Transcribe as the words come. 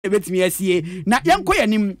ebetimi asie na yanko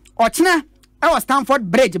yanim ochina our Stamford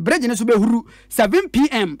Bridge no so be huru 7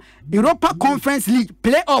 p.m. Europa Conference League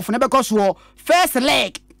playoff na because wo first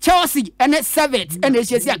leg Chelsea and Sevets and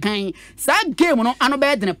Chelsea kan sa game no ano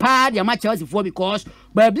be de pa dia ma Chelsea for because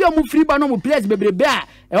baby o mu free ba no mu players bebrebe a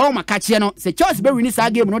e o makache no se Chelsea be win sa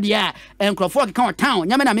game no dia Crawford kan town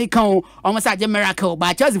nyame na me kan o mo sa je miracle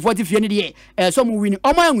ba Chelsea 40 fie ne dia so mu win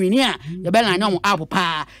o mo win a ye be na up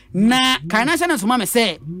pa na financial so ma me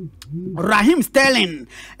say Raheem Sterling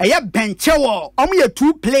benchewo omo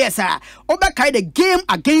 2 players obekai the game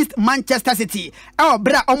against Manchester City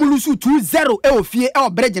bra omo lusu 2-0 ofie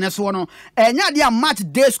bridge ne so no enya dia match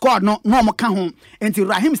day squad no omo ka ho enti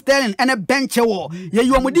Raheem Sterling benchewo ye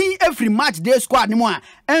yomudi every match day squad ni mo a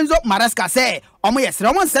Enzo Maresca say omo yesre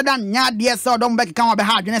omo sedan nya dia so don bek kan obe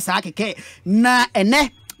ha adwene sa keke na ene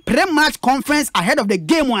pre-match conference ahead of the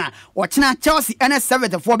game one watching Chelsea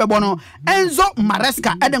NS74 bebono Enzo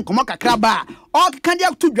Maresca eden komo kakra ba o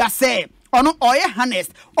kandia to dwa say ono oye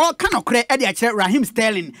honest o kanokre e de kire Raheem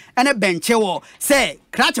Sterling ene benchewo say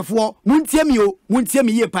krachefo muntie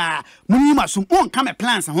mi ye pa munima so on ka me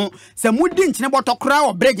plans ho say mudi nchine botokra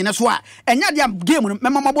o bridge ne so a enya dia game no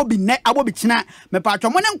memamabo bi ne abobi china me pa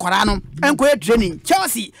atwo mo ne nkora no enkoye training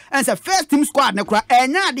Chelsea and say first team squad ne kura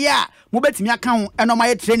enya dia mo betimi aka ho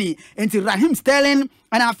enoma training enti Raheem Sterling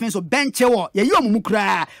and I feel so benchewo ye yo mu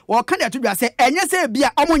kura wo ka de to dwa say enya say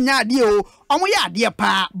bia omo nya ade o omo ya ade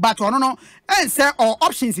pa but ono no en say all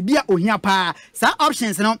options bia ohia pa sa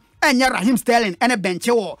options no enya Raheem Sterling ene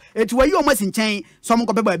benchewo eti wa yo masin chen so mo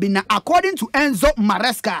ko beba bi na according to Enzo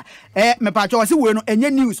Maresca me pa cho se we no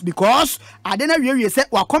enye news because ade na wie say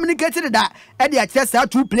wa communicated that e de akire say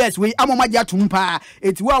 2 players we amoma ja tumpa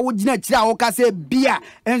eti wa wo gina kire a wo ka say bia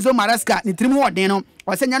Enzo Maresca ni trimu odin no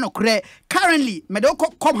osenya no kure currently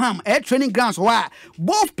Medoko Cobham training grounds wa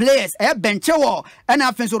both players benchewo and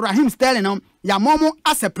afenso Raheem Sterling no ya momo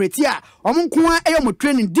aseparate a omonkoa mo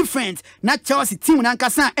training different na Chelsea team na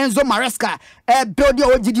nkasa Enzo Maresca build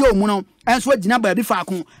your ogidi omu no enso agina ba bi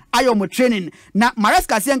faako ayo mo training na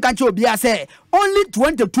Maresca se nka che obi a say only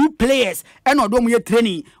 22 players and odo mo ye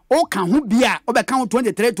training o kan ho bia o be kan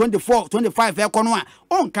 23 24 25 e kono a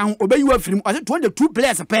on kan obeyi wa firim o say 22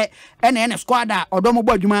 players pe ene squad a odo mo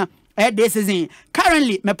bodwuma this season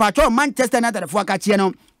currently me patro Manchester United for akache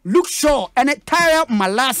no Luke Shaw and Tyre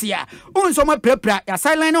Malasia unsoma prepra ya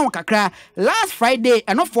sideline on kakra last Friday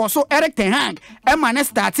and not for so Eric Ten Hag Emmanuel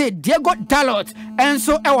started Diego Dalot and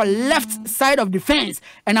so our left side of defense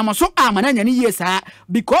and I'm so amana years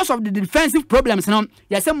because of the defensive problems no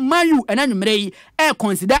yes Mayu and anumrei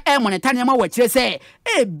consider monetary ma wachire say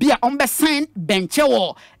bia on be sign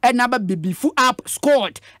benchewo and naba bibifu up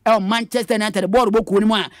scored Manchester United board boku ni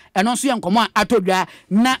mu and also yankomo atodwa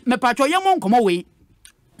na me patro yemo nkomo we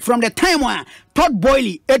from the time when Todd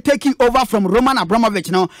Boehly taking over from Roman Abramovich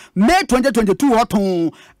now May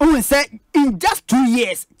 2022 we say in just 2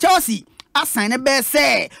 years Chelsea assigned a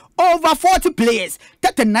say over 40 players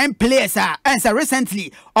 39 players and so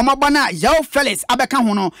recently omabana João Felix abeka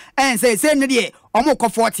hono and say ne omoko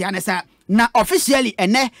 40 anesa na officially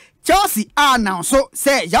ene Chelsea are now so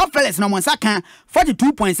say João Felix no monsaka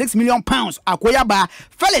 42.6 million pounds akoya ba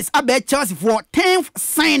Felix abe Chelsea for 10th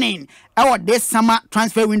signing our this summer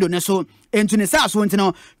transfer window ne so into the south so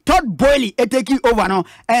no Todd Boehly taking over no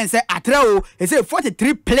and say atreo he say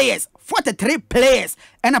 43 players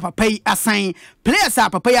and a papa assign players are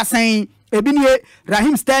papa assign ebinie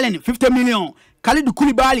Raheem Sterling 50 million Kalidou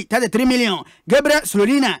Koulibaly 33 million Gabriel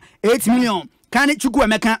Slorina 8 million Kane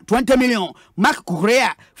Chukwuemeka 20 million Mark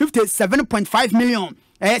Cucurella 57.5 million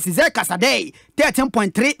Cesar Casadei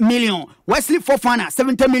 13.3 million Wesley Fofana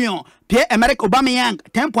 70 million Pierre-Emerick Aubameyang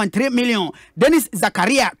 10.3 million Dennis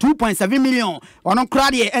Zakaria 2.7 million Onon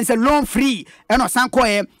Kradie and say loan free and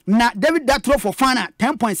Osankoe na David Datro Fofana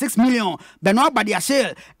 10.6 million Benoit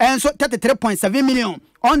Badiashile and so 33.7 million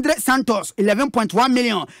Andre Santos 11.1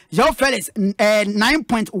 million João Felix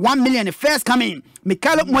 9.1 million first coming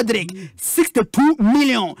Mikhail Modric 62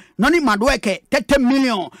 million Noni Madueke 30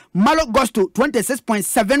 million Malo Gusto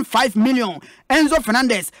 26.75 million Enzo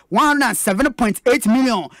Fernandez 107.8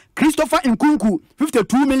 million Christopher Nkunku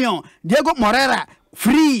 52 million Diego Moreira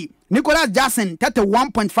free Nicolas Jackson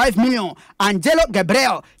 31.5 million Angelo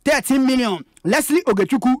Gabriel 13 million Leslie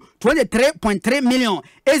Ogechuku 23.3 million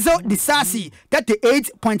Ezo Disasi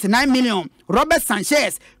 38.9 million Robert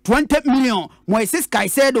Sanchez 20 million Moises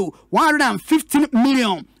Caicedo 115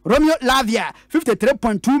 million Romeo Lavia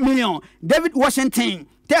 53.2 million David Washington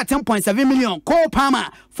 13.7 million Cole Palmer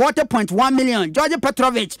 40.1 million George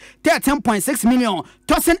Petrovic 13.6 million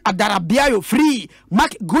Tosin Adarabiayo free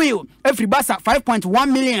Mark Guil Efribasa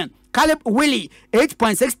 5.1 million Caleb Willie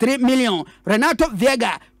 8.63 million, Renato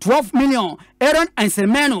Vega 12 million, Aaron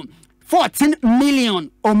Anselmano 14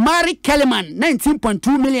 million, Omari Kellerman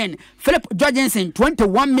 19.2 million, Philip Jorgensen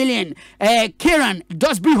 21 million, Kieran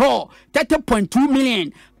Dosby Hall 30.2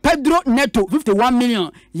 million, Pedro Neto 51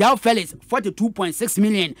 million, Yao Felix 42.6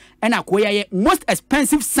 million, and Akoya most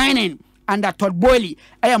expensive signing under Todd Boehly,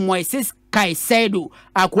 Moises Caicedo.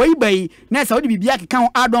 Akoya bay na Saudi bibia ke kan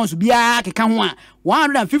add-ons bia ke kan ho a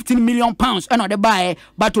 115 million pounds and the buy,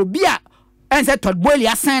 but obia and said Todd Boehly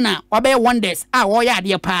assigner obey wonders woya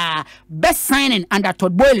de pa best signing under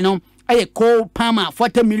Todd Boehly no Cole Palmer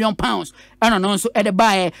 40 million pounds and also at the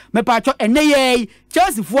buy me patcho ene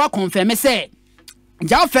Chelsea for confirm say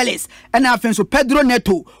Jao Felix and Alfonso Pedro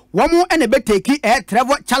Neto Womo and a beteki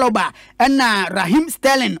Trevor Chalobah and Raheem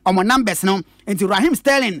Sterling on my numbers no into Raheem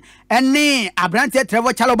Sterling and ne Abrante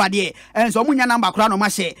Trevor Chalobah de and so munya number crown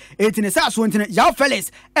mashe it in a so into Jao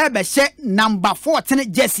Felix she number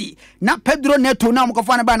 14 Jesse na Pedro Neto na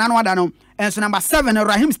mkofana ba nanu adano and so number 7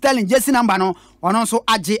 Raheem Sterling Jesse number no on also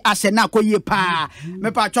aje ashe na koye pa me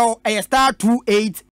pa cho star 28